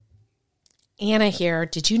Anna here.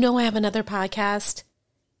 Did you know I have another podcast?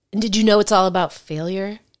 And did you know it's all about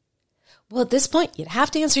failure? Well, at this point, you'd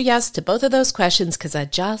have to answer yes to both of those questions because I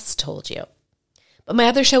just told you. But my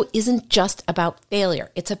other show isn't just about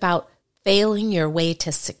failure. It's about failing your way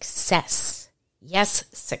to success. Yes,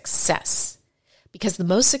 success. Because the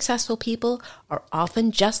most successful people are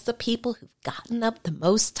often just the people who've gotten up the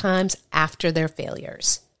most times after their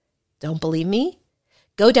failures. Don't believe me?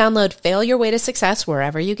 Go download Fail Your Way to Success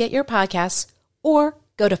wherever you get your podcasts, or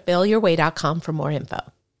go to failyourway.com for more info.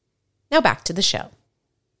 Now back to the show.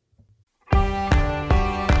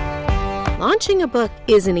 Launching a book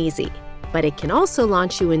isn't easy, but it can also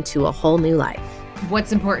launch you into a whole new life.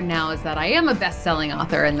 What's important now is that I am a best-selling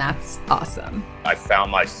author, and that's awesome. I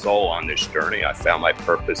found my soul on this journey. I found my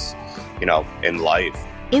purpose, in life.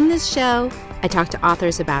 In this show, I talk to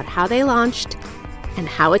authors about how they launched and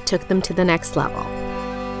how it took them to the next level.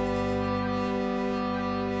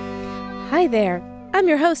 Hi there. I'm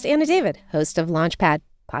your host, Anna David, host of Launchpad,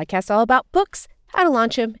 podcast all about books, how to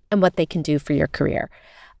launch them, and what they can do for your career.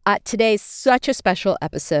 Today's such a special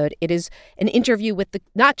episode. It is an interview with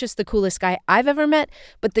not just the coolest guy I've ever met,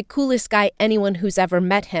 but the coolest guy anyone who's ever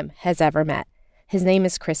met him has ever met. His name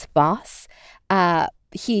is Chris Voss.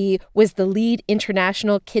 He was the lead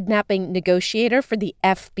international kidnapping negotiator for the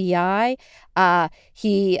FBI.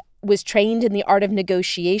 He was trained in the art of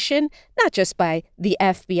negotiation, not just by the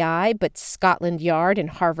FBI, but Scotland Yard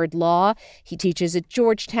and Harvard Law. He teaches at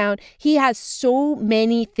Georgetown. He has so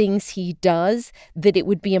many things he does that it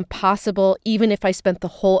would be impossible, even if I spent the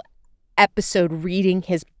whole episode reading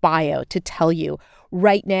his bio, to tell you.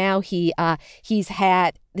 Right now, he's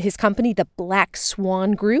had his company, the Black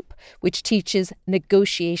Swan Group, which teaches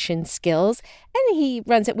negotiation skills, and he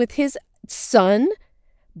runs it with his son,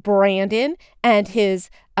 Brandon, and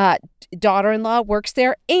his daughter-in-law works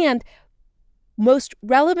there. And most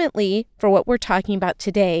relevantly for what we're talking about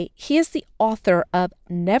today, he is the author of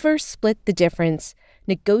Never Split the Difference,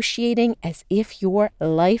 Negotiating as If Your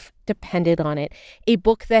Life Depended on It, a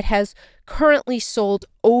book that has currently sold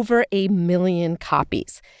over 1 million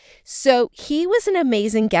copies. So he was an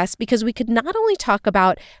amazing guest because we could not only talk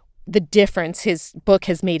about the difference his book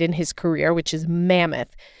has made in his career, which is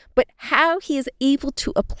mammoth, but how he is able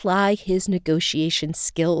to apply his negotiation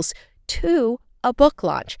skills to a book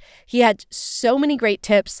launch. He had so many great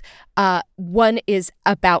tips. One is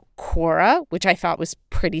about Quora, which I thought was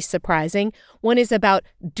pretty surprising. One is about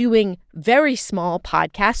doing very small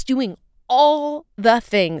podcasts, doing all the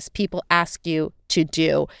things people ask you to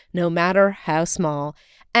do, no matter how small,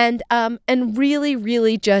 and really,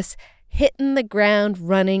 really just hitting the ground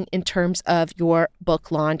running in terms of your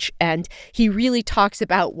book launch. And he really talks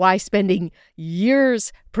about why spending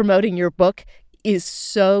years promoting your book is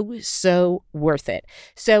so worth it.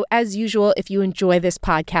 So as usual, if you enjoy this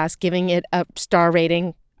podcast, giving it a star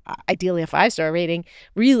rating, ideally a 5-star rating,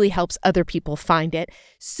 really helps other people find it.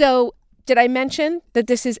 So did I mention that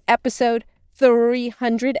this is episode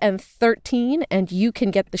 313, and you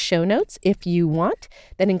can get the show notes if you want.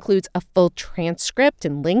 That includes a full transcript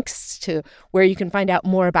and links to where you can find out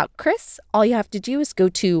more about Chris. All you have to do is go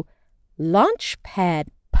to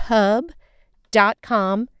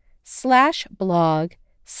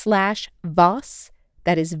launchpadpub.com/blog/Voss.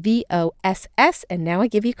 That is VOSS. And now I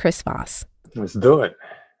give you Chris Voss. Let's do it.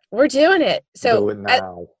 We're doing it. So do it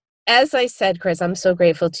now. As I said, Chris, I'm so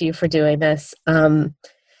grateful to you for doing this.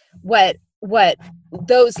 What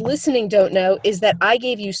those listening don't know is that I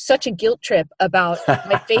gave you such a guilt trip about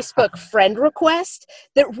my Facebook friend request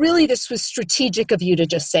that really this was strategic of you to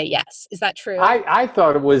just say yes. Is that true? I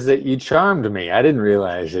thought it was that you charmed me. I didn't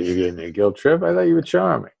realize that you gave me a guilt trip. I thought you were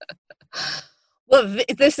charming. Well,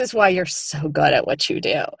 this is why you're so good at what you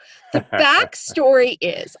do. The backstory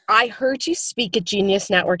is I heard you speak at Genius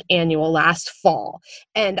Network Annual last fall,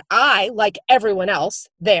 and I, like everyone else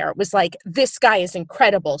there, was like, this guy is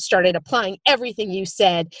incredible, started applying everything you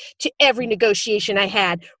said to every negotiation I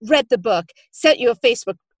had, read the book, sent you a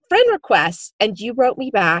Facebook friend request, and you wrote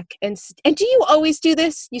me back. And do you always do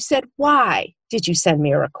this? You said, why did you send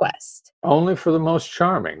me a request? Only for the most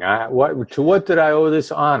charming. What did I owe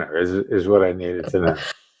this honor is what I needed to know.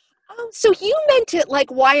 So you meant it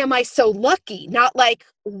like, why am I so lucky? Not like,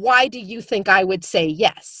 why do you think I would say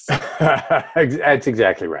yes? That's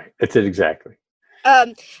exactly right. That's it exactly.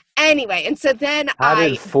 Anyway, and so then How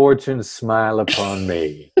did fortune smile upon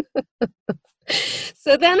me?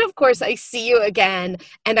 So then, of course, I see you again,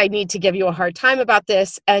 and I need to give you a hard time about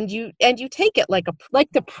this, and you take it like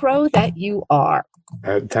the pro that you are.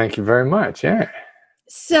 Thank you very much. Yeah.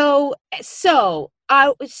 So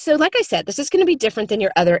So like I said, this is going to be different than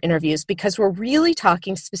your other interviews because we're really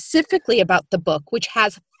talking specifically about the book, which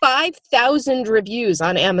has 5,000 reviews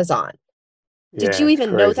on Amazon. Did you it's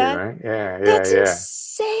even know crazy, that? right? Yeah, yeah, That's yeah.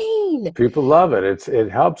 insane. People love it. It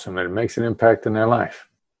helps them. It makes an impact in their life.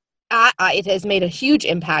 It has made a huge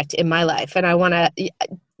impact in my life, and I want to.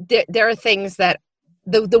 There are things that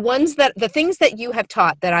the things that you have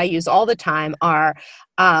taught that I use all the time are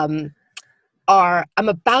I'm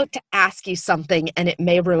about to ask you something, and it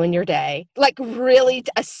may ruin your day. Like really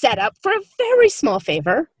a setup for a very small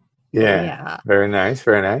favor. Yeah. Yeah. Very nice.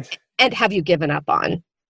 Very nice. And have you given up on?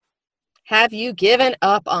 Have you given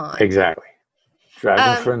up on? Exactly.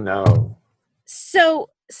 Driving for no. So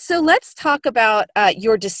let's talk about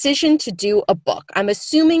your decision to do a book. I'm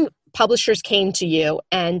assuming publishers came to you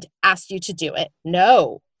and asked you to do it.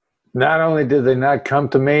 No. Not only did they not come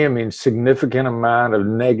to me, I mean, significant amount of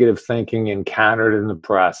negative thinking encountered in the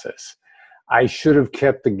process. I should have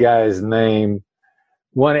kept the guy's name.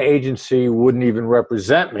 One agency wouldn't even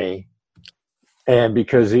represent me. And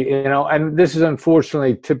because, and this is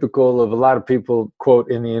unfortunately typical of a lot of people, quote,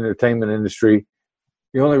 in the entertainment industry.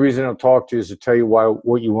 The only reason I'll talk to you is to tell you why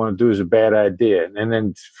what you want to do is a bad idea. And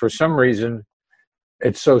then for some reason,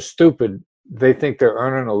 it's so stupid. They think they're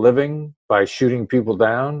earning a living by shooting people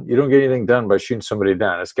down. You don't get anything done by shooting somebody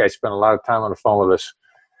down. This guy spent a lot of time on the phone with us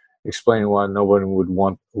explaining why nobody would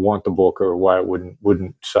want the book or why it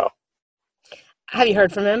wouldn't sell. Have you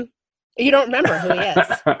heard from him? You don't remember who he is.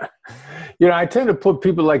 I tend to put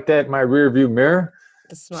people like that in my rear view mirror.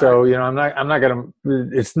 So, I'm not going to,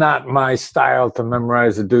 it's not my style to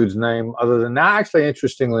memorize the dude's name other than that. Actually,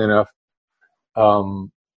 interestingly enough,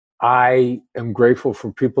 I am grateful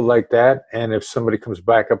for people like that. And if somebody comes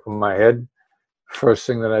back up in my head, first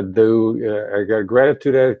thing that I do, I got a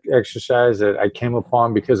gratitude exercise that I came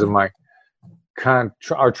upon because of my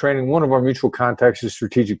our training. One of our mutual contacts is a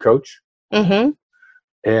strategic coach. Mm-hmm.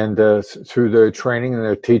 And through their training and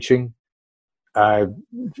their teaching,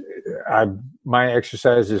 my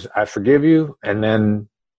exercise is I forgive you, and then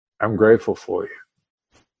I'm grateful for you.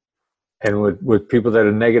 And with people that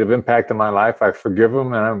have negative impact in my life, I forgive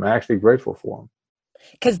them, and I'm actually grateful for them.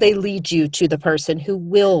 Because they lead you to the person who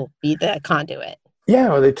will be the conduit.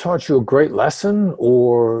 Yeah, or they taught you a great lesson,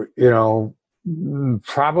 or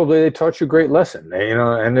probably they taught you a great lesson.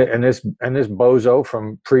 And this bozo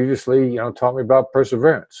from previously, taught me about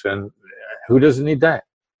perseverance, and who doesn't need that?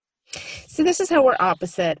 See, this is how we're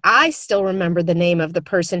opposite. I still remember the name of the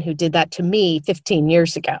person who did that to me 15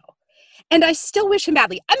 years ago. And I still wish him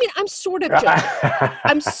badly. I mean, I'm sort of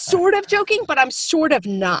joking. But I'm sort of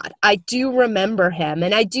not. I do remember him.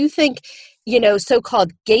 And I do think,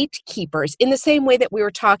 so-called gatekeepers, in the same way that we were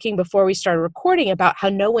talking before we started recording about how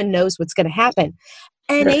no one knows what's going to happen.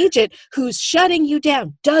 An agent who's shutting you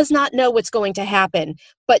down does not know what's going to happen,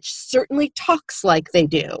 but certainly talks like they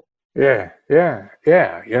do. Yeah. And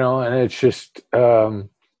it's just, they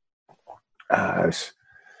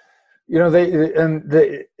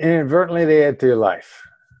inadvertently they add to your life.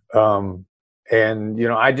 I gotta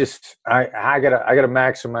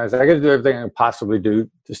maximize. I gotta do everything I can possibly do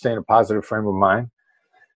to stay in a positive frame of mind.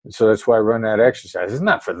 And so that's why I run that exercise. It's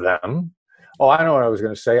not for them. Oh, I know what I was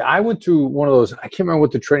going to say. I went through one of those, I can't remember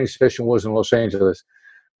what the training session was in Los Angeles,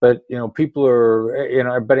 but, people are,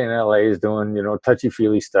 everybody in LA is doing,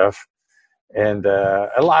 touchy-feely stuff. And a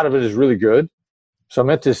lot of it is really good. So I'm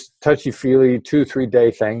at this touchy-feely 2-3 day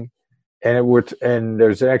thing. And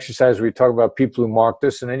there's an exercise where you talk about people who marked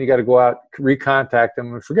us, and then you got to go out, recontact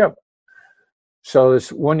them, and forgive them. So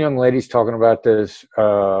this one young lady's talking about this,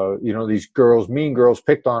 these girls, mean girls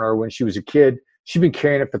picked on her when she was a kid. She'd been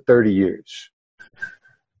carrying it for 30 years.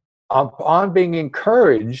 On being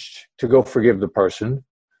encouraged to go forgive the person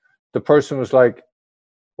was like,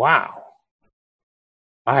 wow,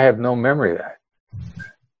 I have no memory of that.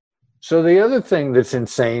 So the other thing that's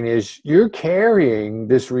insane is you're carrying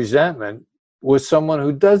this resentment with someone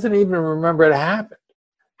who doesn't even remember it happened.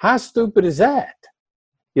 How stupid is that?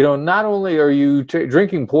 Not only are you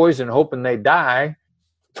drinking poison hoping they die,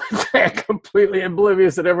 but they're completely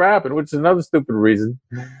oblivious it ever happened, which is another stupid reason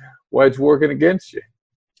why it's working against you.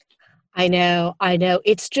 I know.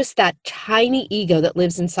 It's just that tiny ego that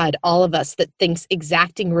lives inside all of us that thinks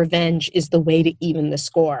exacting revenge is the way to even the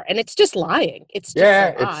score. And it's just lying. It's just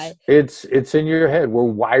a lie. It's in your head. We're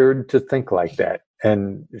wired to think like that.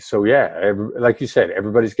 And so, like you said,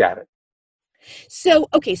 everybody's got it. So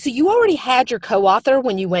you already had your co-author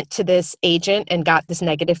when you went to this agent and got this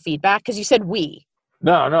negative feedback? Because you said we.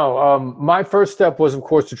 No. My first step was, of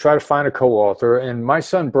course, to try to find a co-author. And my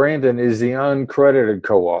son, Brandon, is the uncredited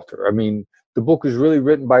co-author. I mean, the book was really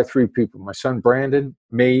written by 3 people. My son, Brandon,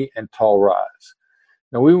 me, and Tal Raz.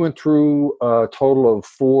 Now, we went through a total of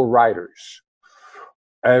 4 writers.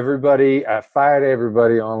 I fired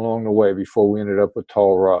everybody along the way before we ended up with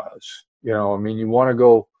Tall Roz. You know, I mean, you want to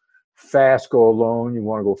go fast, go alone. You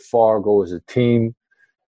want to go far, go as a team.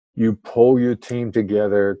 You pull your team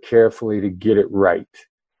together carefully to get it right.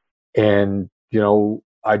 And, you know,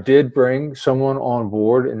 I did bring someone on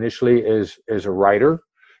board initially as a writer,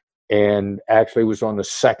 and actually was on the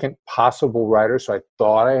second possible writer. So I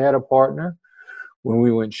thought I had a partner when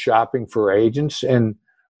we went shopping for agents. And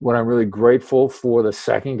what I'm really grateful for the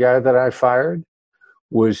second guy that I fired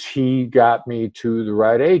was he got me to the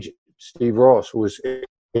right agent. Steve Ross was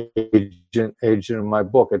agent of my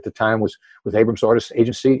book at the time, was with Abrams Artists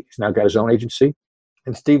Agency. He's now got his own agency.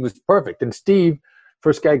 And Steve was perfect. And Steve,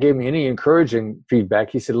 first guy, gave me any encouraging feedback.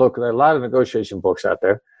 He said, look, there are a lot of negotiation books out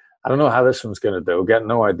there. I don't know how this one's going to do. Got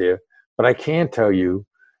no idea. But I can tell you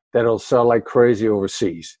that it'll sell like crazy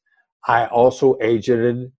overseas. I also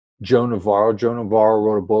agented Joe Navarro. Joe Navarro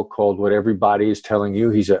wrote a book called What Everybody Is Telling You.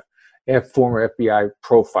 He's a former FBI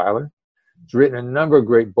profiler. He's written a number of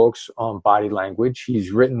great books on body language.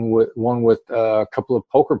 He's written one with a couple of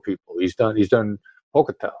poker people. He's done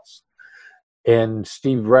poker tells. And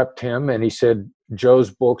Steve repped him, and he said Joe's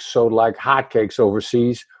books sold like hotcakes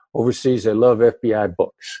overseas. Overseas, they love FBI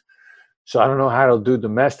books. So I don't know how it'll do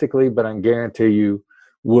domestically, but I can guarantee you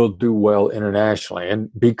will do well internationally. And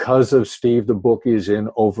because of Steve, the book is in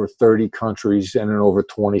over 30 countries and in over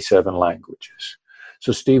 27 languages.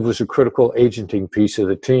 So Steve was a critical agenting piece of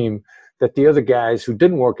the team that the other guys who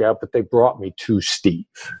didn't work out, but they brought me to Steve.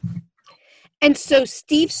 And so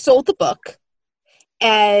Steve sold the book,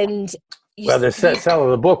 and the sell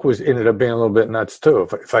of the book ended up being a little bit nuts too,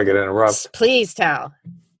 if I could interrupt. Please tell.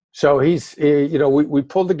 So we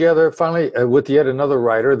pulled together finally with yet another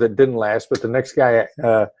writer that didn't last, but the next guy,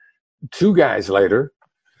 2 guys later,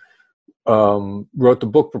 wrote the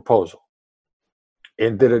book proposal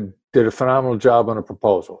and did a phenomenal job on a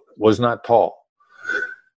proposal. Was not tall.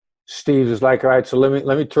 Steve was like, all right, so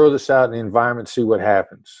let me throw this out in the environment, see what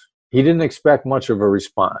happens. He didn't expect much of a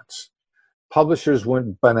response. Publishers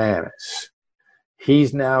went bananas.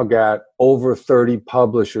 He's now got over 30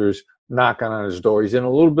 publishers knocking on his door. He's in a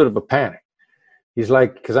little bit of a panic. He's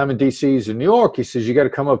like, because I'm in D.C., he's in New York. He says, you got to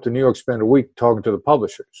come up to New York, spend a week talking to the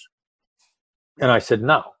publishers. And I said,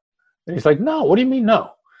 no. And he's like, no, what do you mean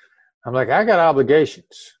no? I'm like, I got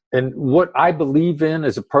obligations. And what I believe in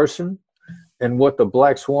as a person and what the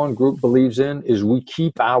Black Swan Group believes in is we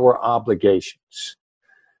keep our obligations.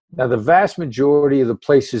 Now, the vast majority of the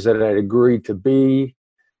places that I'd agreed to be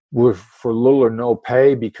were for little or no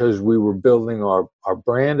pay because we were building our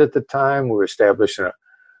brand at the time. We were establishing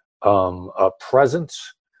a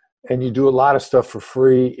presence, and you do a lot of stuff for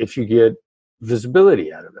free if you get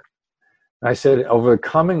visibility out of it. And I said, over the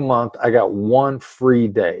coming month, I got 1 free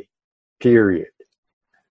day, period.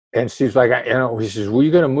 And Steve's like, he says, well,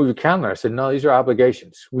 you're going to move your calendar. I said, no, these are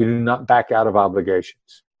obligations. We do not back out of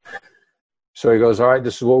obligations. So he goes, all right,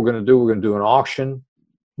 this is what we're going to do. We're going to do an auction.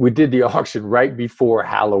 We did the auction right before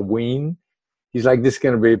Halloween. He's like, this is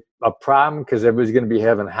going to be a problem because everybody's going to be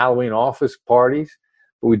having Halloween office parties.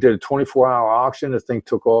 But we did a 24-hour auction. The thing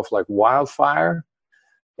took off like wildfire.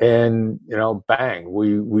 And, bang,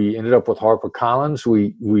 we ended up with HarperCollins.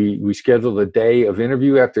 We scheduled a day of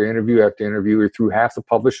interview after interview after interview. We threw half the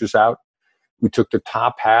publishers out. We took the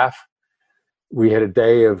top half. We had a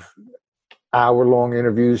day of hour-long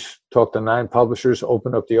interviews, talked to 9 publishers,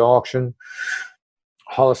 opened up the auction.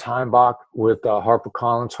 Hollis Heimbach with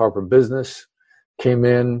HarperCollins, Harper Business came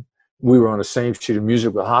in. We were on the same sheet of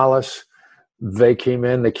music with Hollis. They came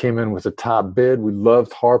in with a top bid. We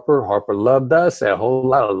loved Harper. Harper loved us. A whole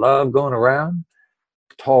lot of love going around.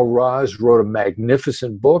 Tall Roz wrote a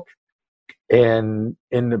magnificent book. And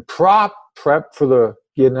in the prep for the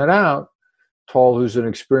getting it out, Tall, who's an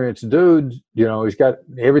experienced dude, he's got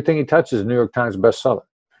everything he touches, a New York Times bestseller.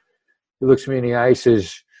 He looks me in the eye, he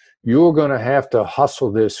says, you're going to have to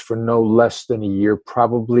hustle this for no less than a year,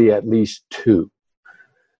 probably at least 2.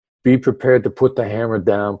 Be prepared to put the hammer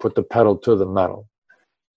down, put the pedal to the metal.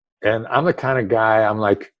 And I'm the kind of guy, I'm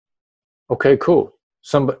like, okay, cool.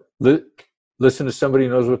 Listen to somebody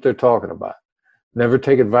who knows what they're talking about. Never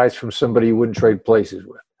take advice from somebody you wouldn't trade places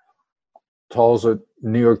with. Tall's a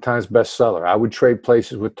New York Times bestseller. I would trade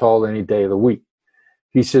places with Tall any day of the week.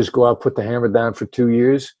 He says, go out, put the hammer down for 2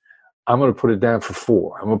 years. I'm going to put it down for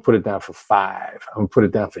 4. I'm going to put it down for 5. I'm going to put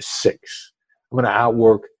it down for 6. I'm going to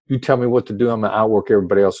outwork. You tell me what to do. I'm going to outwork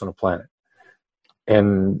everybody else on the planet.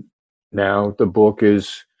 And now the book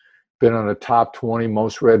has been on the top 20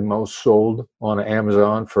 most read, most sold on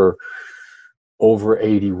Amazon for over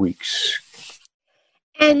 80 weeks.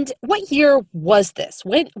 And what year was this?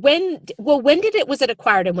 Was it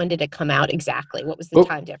acquired and when did it come out exactly? What was the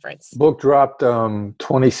time difference? Book dropped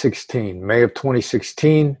 2016, May of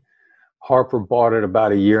 2016. Harper bought it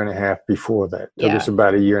about a year and a half before that. Took us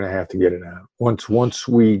about a year and a half to get it out. Once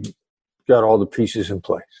we got all the pieces in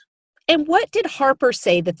place. And what did Harper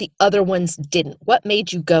say that the other ones didn't? What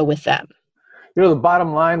made you go with them? The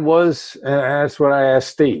bottom line was, and that's what I asked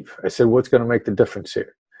Steve. I said, what's going to make the difference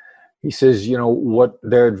here? He says, what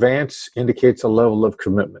their advance indicates a level of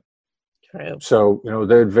commitment. True. So,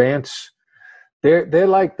 their advance, they're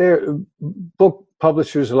like their book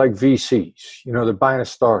publishers are like VCs. They're buying a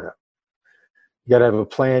startup. You got to have a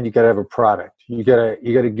plan. You got to have a product. You got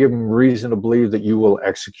to give them reason to believe that you will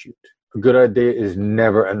execute. A good idea is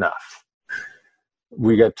never enough.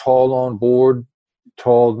 We got Tall on board.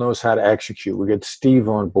 Tall knows how to execute. We got Steve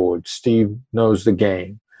on board. Steve knows the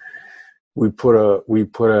game. We put a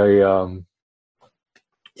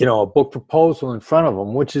book proposal in front of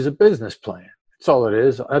them, which is a business plan. That's all it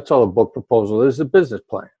is. That's all a book proposal is, a business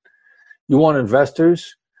plan. You want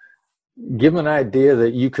investors, give them an idea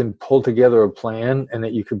that you can pull together a plan and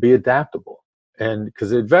that you could be adaptable. And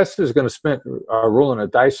because the investors are rolling a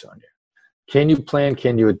dice on you. Can you plan?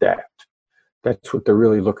 Can you adapt? That's what they're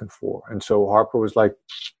really looking for. And so Harper was like,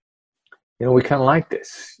 we kind of like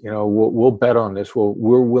this. We'll bet on this.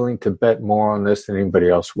 We're willing to bet more on this than anybody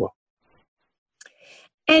else will.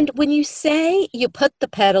 And when you say you put the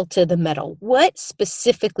pedal to the metal, what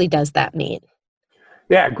specifically does that mean?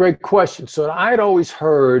 Yeah, great question. So I'd always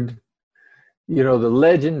heard, the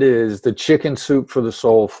legend is the Chicken Soup for the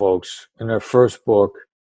Soul folks in their first book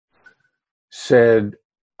said,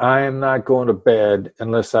 I am not going to bed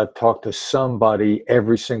unless I talk to somebody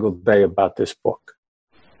every single day about this book.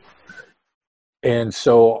 And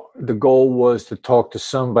so the goal was to talk to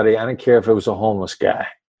somebody. I didn't care if it was a homeless guy.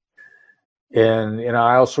 And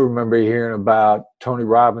I also remember hearing about Tony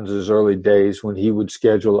Robbins' early days when he would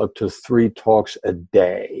schedule up to 3 talks a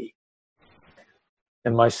day.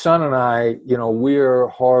 And my son and I, we're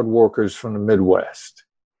hard workers from the Midwest.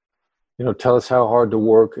 Tell us how hard to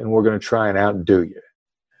work and we're going to try and outdo you.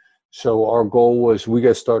 So our goal was we got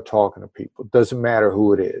to start talking to people. It doesn't matter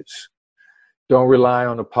who it is. Don't rely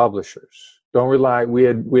on the publishers. Don't rely. We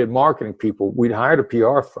had marketing people. We'd hired a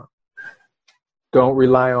PR firm. Don't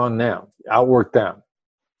rely on them. Outwork them.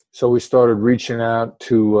 So we started reaching out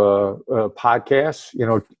to podcasts.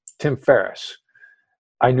 Tim Ferriss.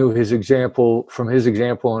 I knew his example in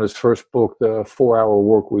his first book, The 4-Hour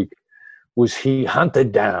Workweek, was he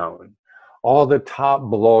hunted down all the top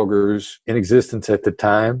bloggers in existence at the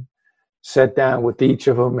time, sat down with each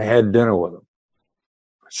of them, had dinner with them.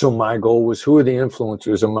 So my goal was, who are the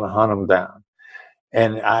influencers? I'm going to hunt them down.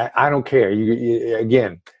 And I don't care. You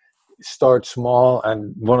again, start small.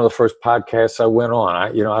 And one of the first podcasts I went on,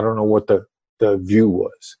 I don't know what the view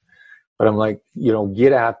was, but I'm like,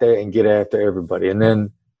 get out there and get after everybody. And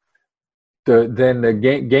then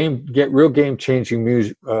the real game changing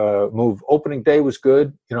move. Opening day was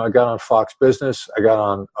good. I got on Fox Business. I got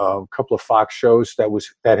on a couple of Fox shows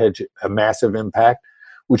that had a massive impact,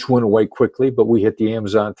 which went away quickly. But we hit the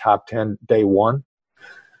Amazon top 10 day one.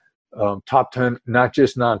 Top 10, not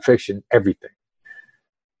just nonfiction, everything.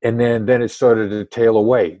 And then it started to tail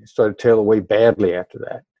away. It started to tail away badly after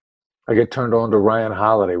that. I get turned on to Ryan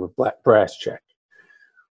Holiday with Brass Check.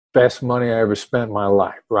 Best money I ever spent in my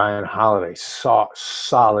life. Ryan Holiday,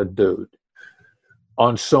 solid dude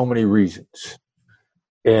on so many reasons.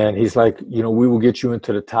 And he's like, we will get you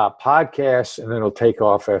into the top podcasts and then it'll take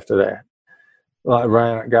off after that.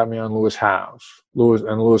 Ryan got me on Lewis Howes.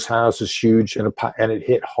 Lewis Howes is huge and it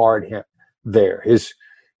hit hard there.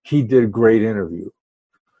 He did a great interview.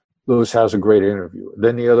 Lewis Howes a great interviewer.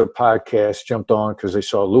 Then the other podcasts jumped on because they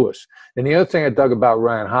saw Lewis. And the other thing I dug about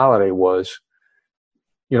Ryan Holiday was,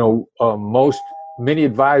 many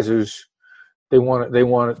advisors, they want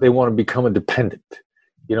to become a dependent.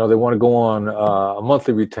 They want to go on a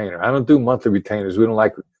monthly retainer. I don't do monthly retainers. We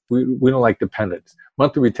don't like dependents.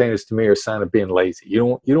 Monthly retainers to me are a sign of being lazy. You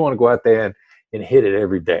don't want to go out there and hit it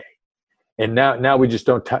every day. And now we just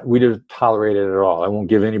don't tolerate it at all. I won't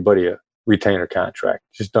give anybody a retainer contract.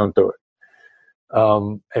 Just don't do it.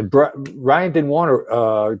 And Ryan didn't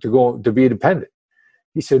want to be a dependent.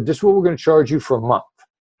 He said, "This is what we're going to charge you for a month."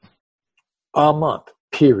 A month,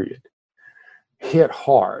 period. Hit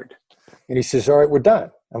hard. And he says, "All right, we're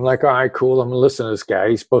done." I'm like, "All right, cool. I'm going to listen to this guy.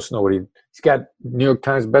 He's supposed to know he's got New York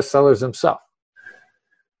Times bestsellers himself."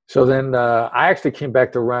 So then I actually came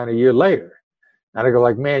back to Ryan a year later. And I go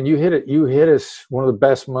like, "Man, you hit us one of the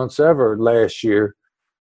best months ever last year.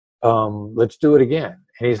 Let's do it again."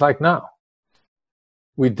 And he's like, "No.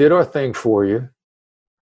 We did our thing for you.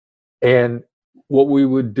 And what we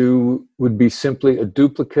would do would be simply a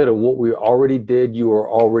duplicate of what we already did. You are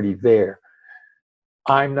already there.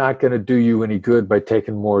 I'm not going to do you any good by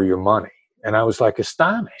taking more of your money. And I was like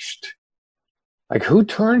astonished. Like, who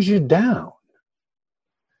turns you down?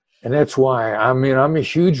 And that's why, I'm a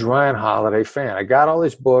huge Ryan Holiday fan. I got all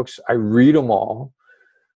his books. I read them all.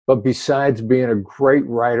 But besides being a great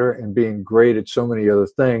writer and being great at so many other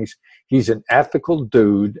things, he's an ethical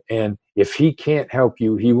dude. And if he can't help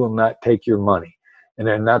you, he will not take your money. And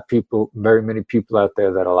there are not very many people out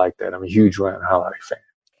there that are like that. I'm a huge Ryan Holiday fan.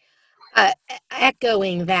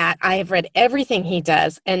 Echoing that, I have read everything he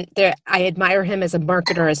does, and I admire him as a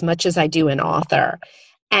marketer as much as I do an author.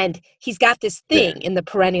 And he's got this thing in the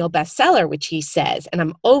perennial bestseller, which he says, and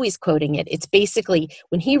I'm always quoting it. It's basically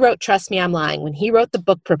when he wrote Trust Me, I'm Lying, when he wrote the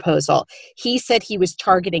book proposal, he said he was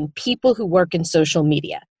targeting people who work in social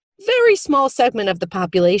media. Very small segment of the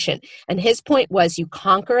population. And his point was you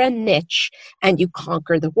conquer a niche and you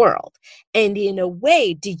conquer the world. And in a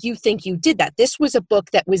way, do you think you did that? This was a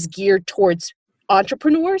book that was geared towards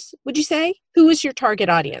entrepreneurs, would you say? Who was your target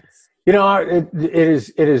audience? It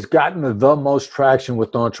has gotten the most traction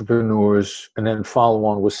with entrepreneurs, and then follow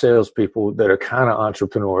on with salespeople that are kind of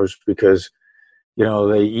entrepreneurs because,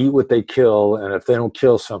 they eat what they kill, and if they don't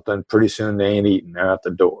kill something, pretty soon they ain't eating. They're out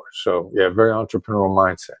the door. So, yeah, very entrepreneurial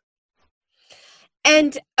mindset.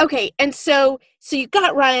 And okay, and so you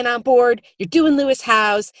got Ryan on board. You're doing Lewis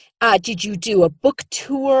Howes. Did you do a book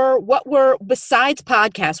tour? Besides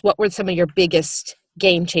podcasts, what were some of your biggest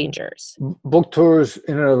game changers? Book tours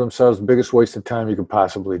in and of themselves, the biggest waste of time you could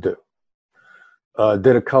possibly do.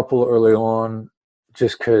 Did a couple early on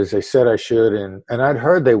just because they said I should, and I'd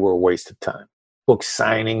heard they were a waste of time. Book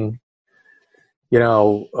signing, the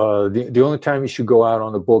only time you should go out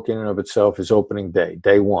on the book in and of itself is opening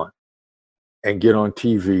day one, and get on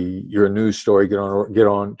TV. You're a news story. Get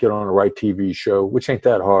on the right TV show, which ain't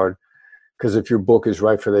that hard, because if your book is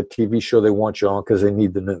right for that TV show, they want you on because they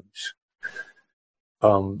need the news.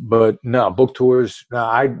 But no, book tours.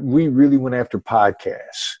 No, we really went after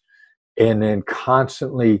podcasts, and then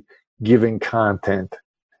constantly giving content,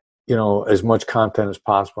 as much content as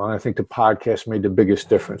possible. And I think the podcast made the biggest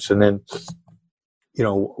difference. And then,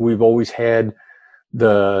 we've always had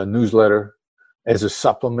the newsletter as a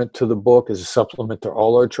supplement to the book, as a supplement to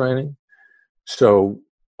all our training. So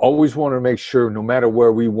always wanted to make sure no matter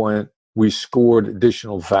where we went, we scored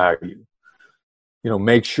additional value.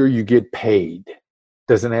 Make sure you get paid.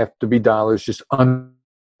 Doesn't have to be dollars, just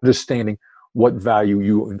understanding what value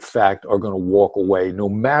you, in fact, are going to walk away, no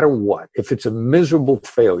matter what. If it's a miserable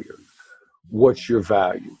failure, what's your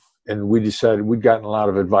value? And we decided we'd gotten a lot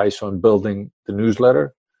of advice on building the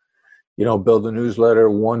newsletter. Build the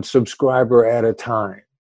newsletter one subscriber at a time.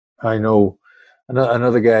 I know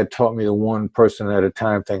another guy had taught me the one person at a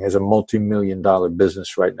time thing, has a multi-million-dollar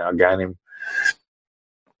business right now, a guy named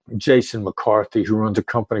Jason McCarthy, who runs a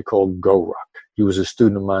company called GoRuck. He was a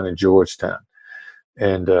student of mine in Georgetown,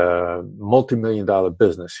 and multi-million-dollar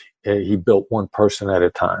business. He built one person at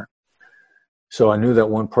a time. So I knew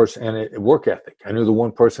that one person, and work ethic. I knew the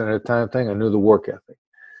one person at a time thing. I knew the work ethic.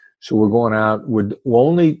 So we're going out. We're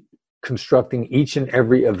only constructing each and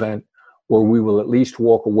every event where we will at least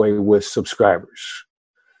walk away with subscribers.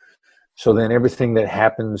 So then everything that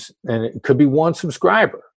happens, and it could be one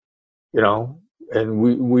subscriber, and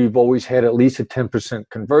we've always had at least a 10%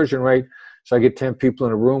 conversion rate. So I get 10 people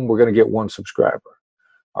in a room, we're going to get one subscriber.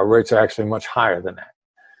 Our rates are actually much higher than that.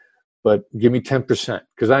 But give me 10%,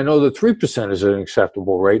 because I know that 3% is an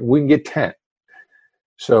acceptable rate, and we can get 10.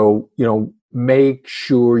 So, make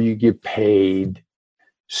sure you get paid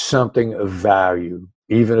something of value,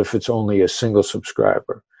 even if it's only a single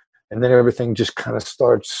subscriber. And then everything just kind of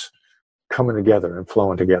starts coming together and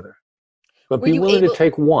flowing together. But be willing to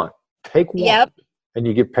take one. Take one, yep, and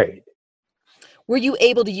you get paid. Were you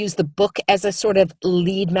able to use the book as a sort of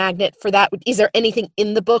lead magnet for that? Is there anything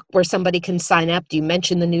in the book where somebody can sign up? Do you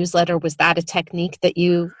mention the newsletter? Was that a technique that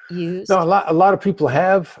you used? No, a lot of people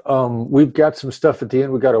have. We've got some stuff at the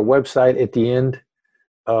end. We've got a website at the end.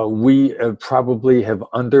 We probably have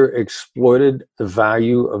underexploited the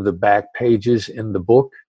value of the back pages in the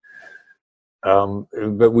book.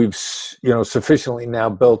 But we've, sufficiently now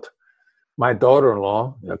built. My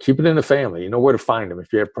daughter-in-law, keep it in the family. You know where to find them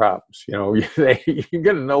if you have problems. You're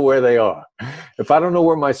going to know where they are. If I don't know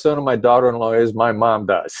where my son and my daughter-in-law is, my mom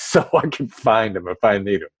does. So I can find them if I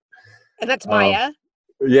need them. And that's Maya?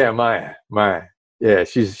 Yeah, Maya. Yeah,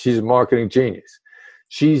 she's a marketing genius.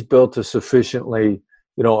 She's built a sufficiently,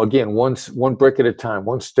 again, one brick at a time,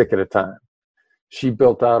 one stick at a time. She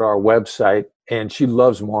built out our website, and she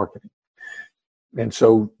loves marketing. And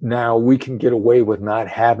so now we can get away with not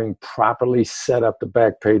having properly set up the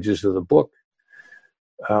back pages of the book.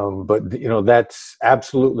 But that's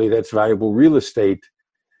valuable real estate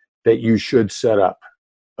that you should set up.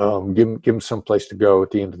 Give them some place to go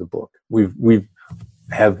at the end of the book. We've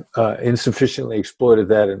insufficiently exploited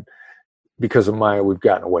that, and because of Maya, we've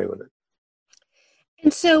gotten away with it.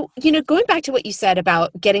 And so, going back to what you said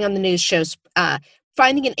about getting on the news shows,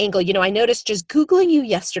 finding an angle, I noticed just Googling you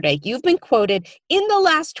yesterday, you've been quoted in the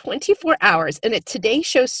last 24 hours in a Today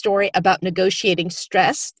Show story about negotiating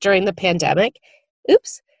stress during the pandemic.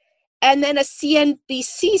 Oops. And then a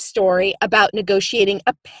CNBC story about negotiating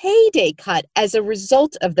a payday cut as a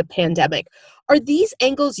result of the pandemic. Are these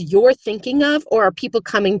angles you're thinking of, or are people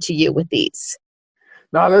coming to you with these?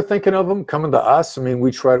 No, they're thinking of them, coming to us. I mean,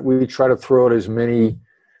 we try to throw out as many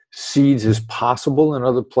seeds as possible in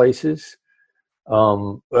other places.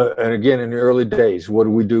 And again, in the early days, what do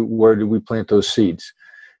we do? Where do we plant those seeds?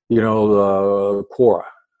 Quora,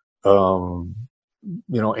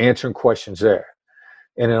 answering questions there.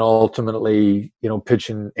 And then ultimately,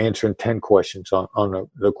 answering 10 questions on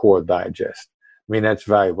the Quora Digest. I mean, that's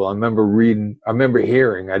valuable. I remember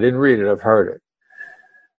hearing, I didn't read it, I've heard it,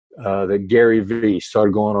 that Gary Vee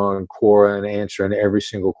started going on Quora and answering every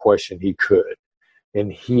single question he could.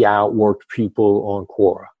 And he outworked people on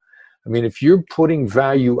Quora. I mean, if you're putting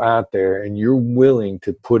value out there and you're willing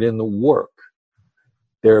to put in the work,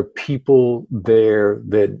 there are people there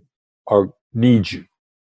that need you.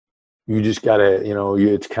 You just gotta,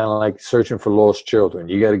 it's kind of like searching for lost children.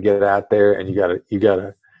 You got to get out there and you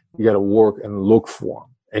gotta work and look for them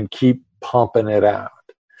and keep pumping it out.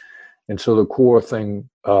 And so the Quora thing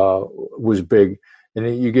was big. And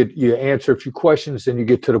then you answer a few questions, and you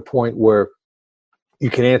get to the point where you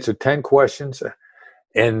can answer 10 questions,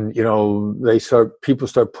 and people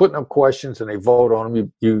start putting up questions and they vote on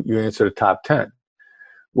them. You answer the top 10.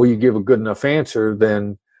 Well, you give a good enough answer,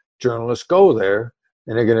 then journalists go there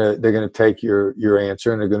and they're gonna take your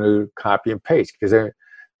answer and they're gonna copy and paste, because there's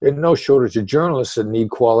no shortage of journalists that need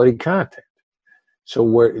quality content. So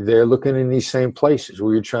where they're looking in these same places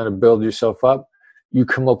where you're trying to build yourself up, you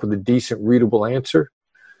come up with a decent, readable answer,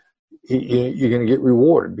 you're going to get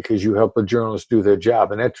rewarded because you help a journalist do their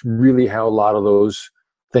job. And that's really how a lot of those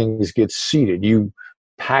things get seeded. You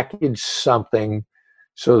package something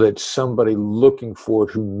so that somebody looking for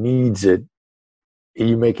it who needs it,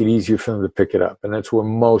 you make it easier for them to pick it up. And that's where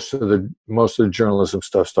most of the journalism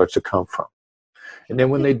stuff starts to come from. And then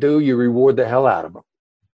when they do, you reward the hell out of them.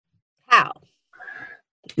 How?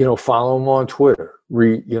 Follow them on Twitter,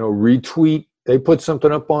 retweet. They put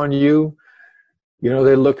something up on you,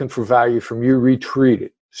 they're looking for value from you, retweet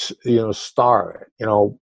it, star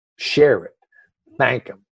it, share it, thank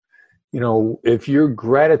them. If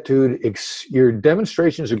your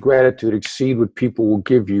demonstrations of gratitude exceed what people will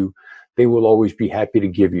give you, they will always be happy to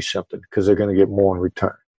give you something because they're going to get more in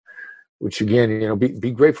return. Which again,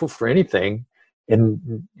 be grateful for anything.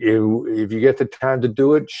 And if you get the time to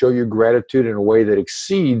do it, show your gratitude in a way that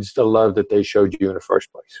exceeds the love that they showed you in the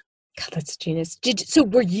first place. God, that's genius. So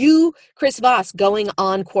were you, Chris Voss, going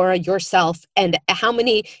on Quora yourself? And how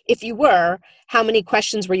many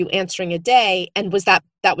questions were you answering a day? And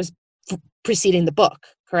that was preceding the book,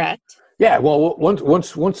 correct? Yeah, well,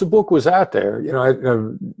 once the book was out there,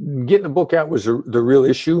 getting the book out was the real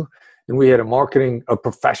issue. And we had a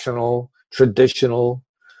professional, traditional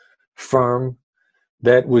firm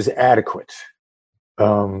that was adequate.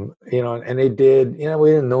 And they did, we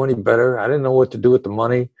didn't know any better. I didn't know what to do with the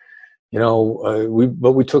money.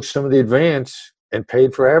 But we took some of the advance and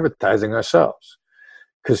paid for advertising ourselves.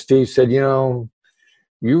 Because Steve said, you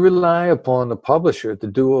rely upon the publisher to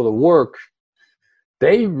do all the work.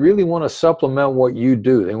 They really want to supplement what you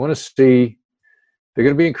do. They want to see, they're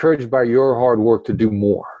going to be encouraged by your hard work to do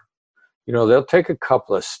more. They'll take a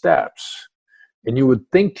couple of steps, and you would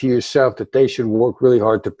think to yourself that they should work really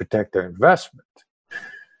hard to protect their investment.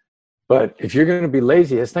 But if you're going to be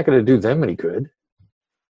lazy, it's not going to do them any good.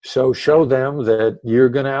 So show them that you're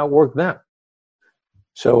going to outwork them.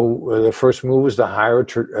 So the first move was to hire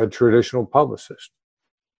a traditional publicist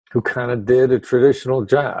who kind of did a traditional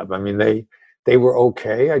job. I mean, they were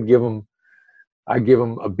okay. I'd give them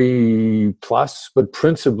a B+, but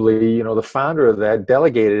principally, the founder of that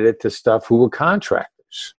delegated it to staff who were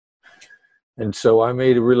contractors. And so I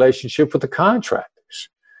made a relationship with the contractors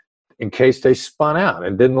in case they spun out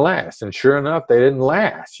and didn't last. And sure enough, they didn't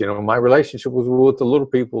last. My relationship was with the little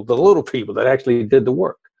people that actually did the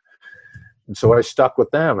work. And so I stuck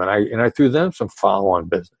with them, and I threw them some follow-on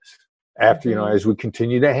business. After, as we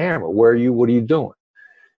continue to hammer, where are you? What are you doing?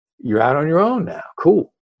 You're out on your own now.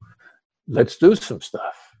 Cool. Let's do some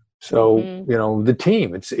stuff. So, the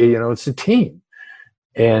team, it's a team.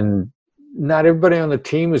 And not everybody on the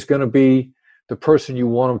team is going to be the person you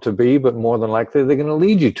want them to be, but more than likely they're going to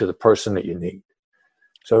lead you to the person that you need.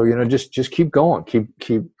 So, just keep going,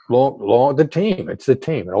 keep long the team. It's the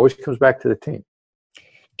team. It always comes back to the team.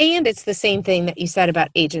 And it's the same thing that you said about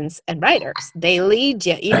agents and writers. They lead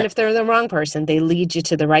you, even if they're the wrong person, they lead you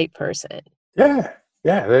to the right person. Yeah.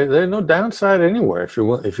 There's no downside anywhere if you're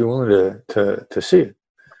willing to see it.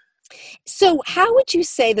 So how would you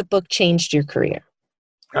say the book changed your career?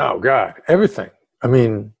 Oh, God, everything. I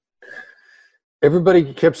mean,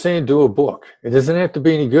 everybody kept saying, do a book. It doesn't have to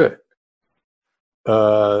be any good.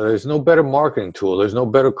 There's no better marketing tool. There's no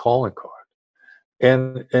better calling card.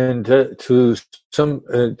 And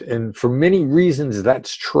for many reasons,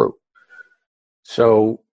 that's true.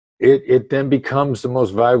 So it then becomes the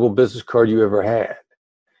most valuable business card you ever had.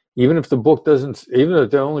 Even if the book doesn't, even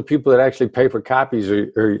if the only people that actually pay for copies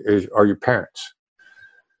are your parents.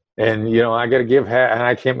 And, I got to give and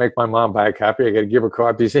I can't make my mom buy a copy. I got to give her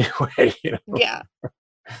copies anyway, Yeah.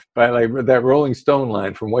 By like that Rolling Stone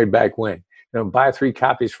line from way back when, buy 3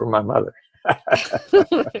 copies for my mother. I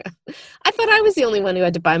thought I was the only one who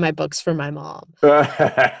had to buy my books for my mom.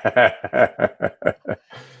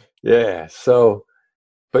 Yeah. So,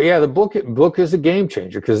 but yeah, the book is a game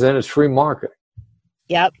changer because then it's free marketing.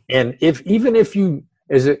 Yep. And even if you,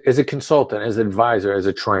 as a consultant, as an advisor, as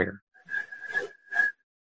a trainer,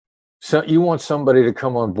 so you want somebody to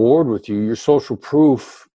come on board with you, your social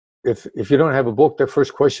proof, if you don't have a book, their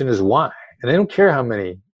first question is why? And they don't care how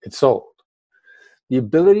many it sold. The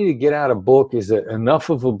ability to get out a book is enough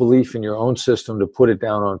of a belief in your own system to put it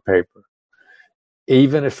down on paper,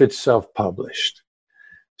 even if it's self-published.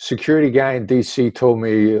 Security guy in DC told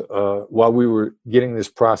me while we were getting this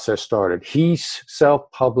process started, he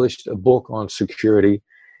self-published a book on security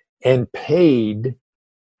and paid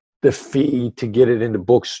the fee to get it into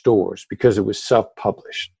bookstores because it was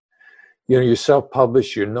self-published. You're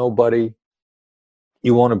self-published, you're nobody.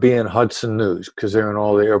 You want to be in Hudson News because they're in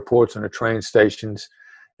all the airports and the train stations,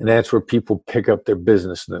 and that's where people pick up their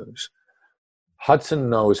business news. Hudson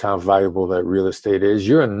knows how valuable that real estate is.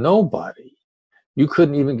 You're a nobody. You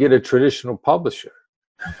couldn't even get a traditional publisher.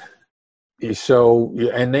 So,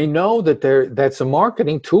 and they know that that's a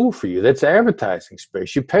marketing tool for you. That's advertising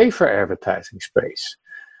space. You pay for advertising space.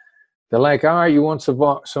 They're like, all right, you want some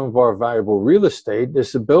of our valuable real estate? This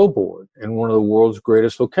is a billboard in one of the world's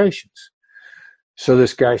greatest locations. So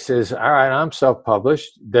this guy says, all right, I'm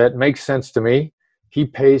self-published. That makes sense to me. He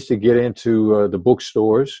pays to get into the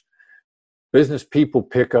bookstores. Business people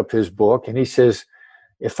pick up his book. And he says,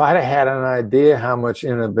 if I'd have had an idea how much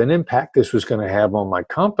of an impact this was going to have on my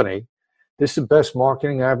company, this is the best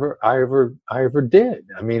marketing I ever did.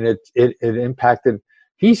 I mean, it impacted.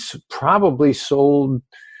 He's probably sold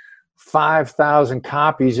 5,000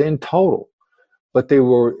 copies in total. But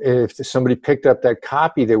if somebody picked up that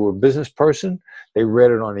copy, they were a business person. They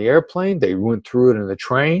read it on the airplane. They went through it in the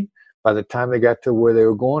train. By the time they got to where they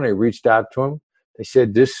were going, they reached out to him. They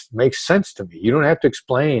said, this makes sense to me. You don't have to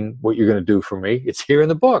explain what you're going to do for me. It's here in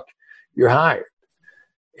the book. You're hired.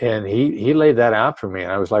 And he laid that out for me.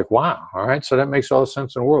 And I was like, wow, all right. So that makes all the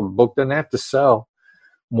sense in the world. The book doesn't have to sell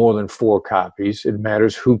more than 4 copies. It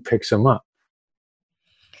matters who picks them up.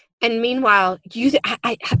 And meanwhile,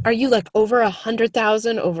 are you like over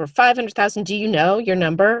 100,000, over 500,000? Do you know your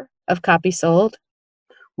number of copies sold?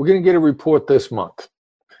 We're going to get a report this month.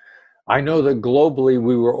 I know that globally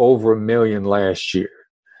we were over 1 million last year.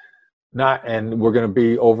 And we're going to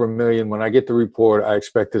be over 1 million. When I get the report, I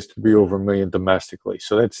expect this to be over 1 million domestically.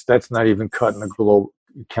 So that's not even counting the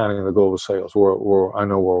global sales. I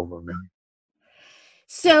know we're over 1 million.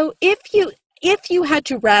 So if you had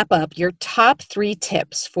to wrap up your top 3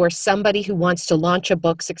 tips for somebody who wants to launch a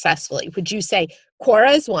book successfully, would you say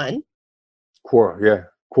Quora is 1? Quora, yeah.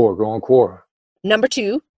 Quora, go on Quora. Number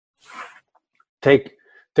 2? Take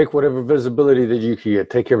whatever visibility that you can get.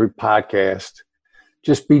 Take every podcast.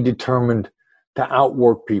 Just be determined to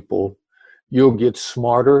outwork people. You'll get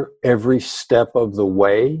smarter every step of the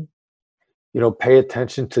way. Pay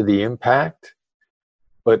attention to the impact.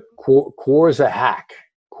 But Quora is a hack.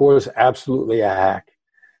 Quora is absolutely a hack.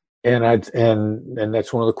 And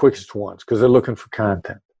that's one of the quickest ones because they're looking for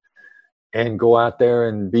content. And go out there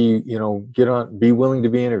and be willing to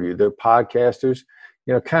be interviewed. They're podcasters,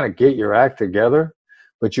 kind of get your act together,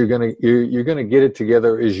 but you're gonna get it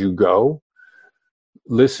together as you go.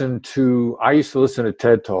 I used to listen to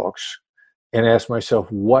TED Talks and ask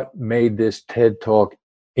myself, what made this TED Talk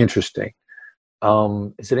interesting?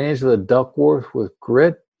 Is it Angela Duckworth with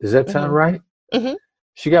Grit? Does that sound right? Mm-hmm.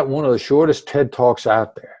 She got one of the shortest TED Talks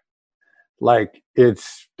out there. like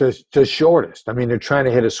it's the shortest. I mean, they're trying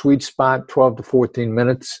to hit a sweet spot, 12 to 14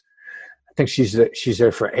 minutes. I think she's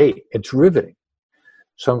there for 8. It's riveting.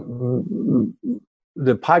 So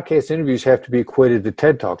the podcast interviews have to be equated to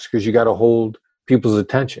TED Talks because you got to hold people's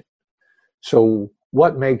attention. So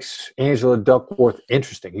what makes Angela Duckworth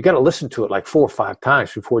interesting? You got to listen to it like 4 or 5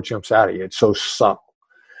 times before it jumps out at you. It's so subtle.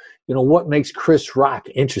 You know, what makes Chris Rock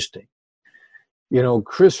interesting? You know,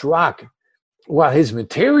 Chris Rock, while his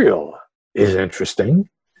material is interesting,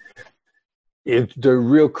 the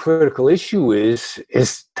real critical issue is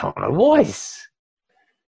his tone of voice.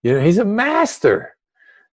 You know, he's a master.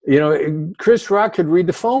 You know, Chris Rock could read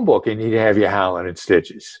the phone book and he'd have you howling in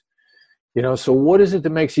stitches. You know, so what is it that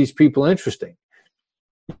makes these people interesting?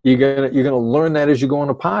 You're gonna learn that as you go on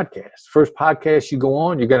a podcast. First podcast you go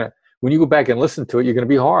on, when you go back and listen to it, you're gonna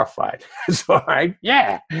be horrified. So, all right,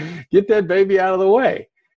 yeah, get that baby out of the way,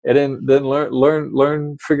 and then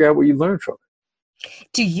learn, figure out what you learned from it.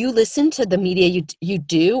 Do you listen to the media you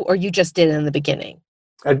do, or you just did in the beginning?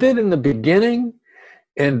 I did in the beginning,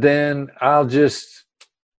 and then I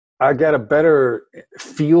got a better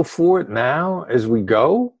feel for it now as we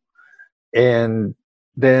go, and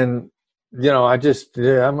then. You know,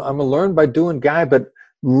 I'm a learn by doing guy, but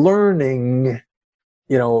learning,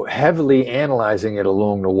 you know, heavily analyzing it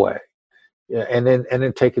along the way, and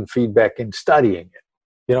then taking feedback and studying it.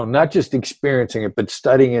 You know, not just experiencing it, but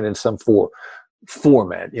studying it in some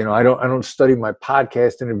format. You know, I don't study my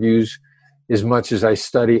podcast interviews as much as I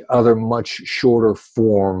study other much shorter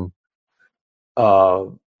form,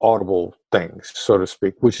 audible things, so to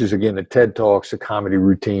speak. Which is again the TED Talks, the comedy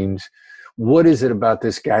routines. What is it about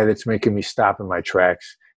this guy that's making me stop in my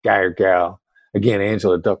tracks, guy or gal? Again,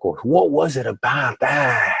 Angela Duckworth. What was it about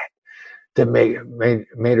that made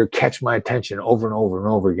her catch my attention over and over and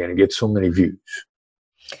over again and get so many views?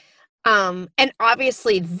 And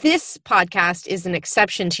obviously this podcast is an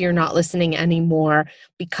exception to your not listening anymore,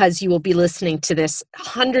 because you will be listening to this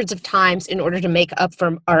hundreds of times in order to make up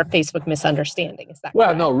for our Facebook misunderstanding. Is that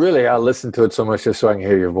correct? No, really, I'll listen to it so much just so I can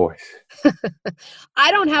hear your voice.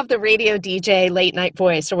 I don't have the radio DJ late night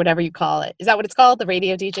voice or whatever you call it. Is that what it's called? The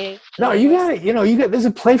radio DJ? No, you got it. There's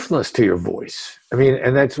a playfulness to your voice. I mean,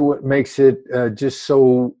 and that's what makes it just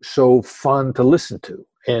so fun to listen to.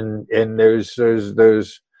 And there's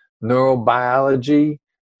neurobiology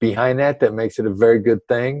behind that makes it a very good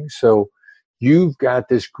thing. So you've got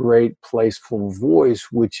this great playful voice,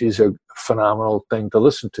 which is a phenomenal thing to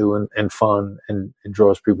listen to and fun and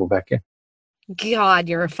draws people back in. God,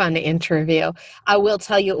 you're fun to interview. I will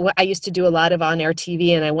tell you, I used to do a lot of on-air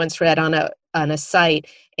TV, and I once read on a site,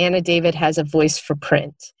 Anna David has a voice for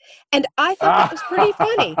print. And I thought that was pretty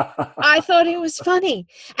funny. I thought it was funny.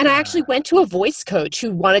 And I actually went to a voice coach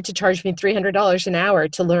who wanted to charge me $300 an hour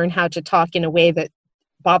to learn how to talk in a way that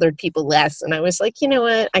bothered people less. And I was like, you know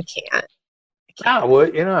what? I can't. Oh,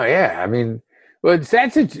 well, yeah. I mean,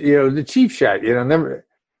 that's the cheap shot.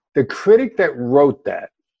 The critic that wrote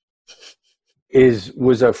that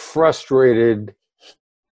was a frustrated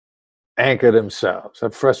anchor themselves, a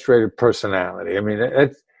frustrated personality. I mean,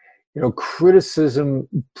 that's, criticism,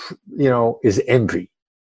 is envy.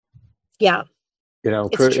 Yeah.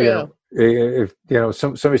 It's true. If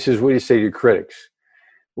somebody says, what do you say to your critics?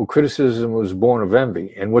 Well, criticism was born of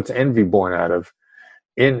envy. And what's envy born out of?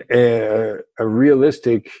 In a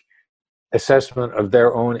realistic assessment of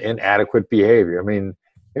their own inadequate behavior. I mean,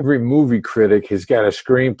 every movie critic has got a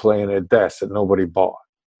screenplay in their desk that nobody bought.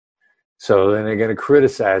 So then they're going to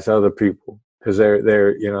criticize other people because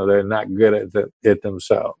they're not good at it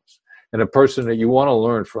themselves. And a person that you want to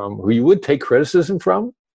learn from, who you would take criticism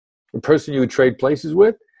from, the person you would trade places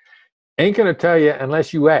with, ain't going to tell you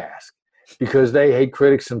unless you ask, because they hate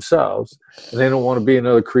critics themselves and they don't want to be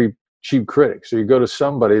another cheap critic. So you go to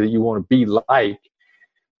somebody that you want to be like,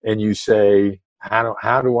 and you say,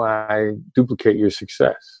 how do I duplicate your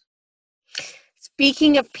success?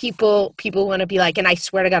 Speaking of people want to be like, and I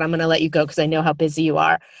swear to God, I'm going to let you go because I know how busy you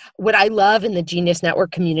are. What I love in the Genius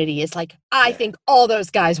Network community is like, I think all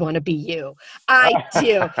those guys want to be you. I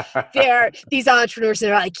do. They're these entrepreneurs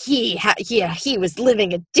that are like, he was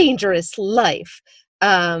living a dangerous life.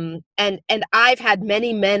 And I've had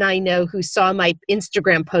many men I know who saw my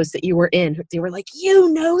Instagram post that you were in. They were like,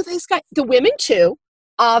 this guy. The women too.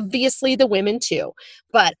 Obviously the women too.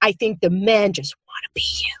 But I think the men just want to be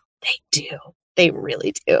you. They do. They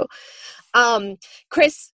really do.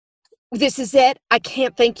 Chris, this is it. I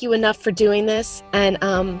can't thank you enough for doing this. And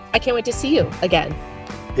I can't wait to see you again.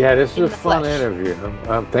 Yeah, this was a fun interview.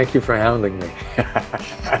 Thank you for hounding me.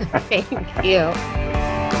 Thank you.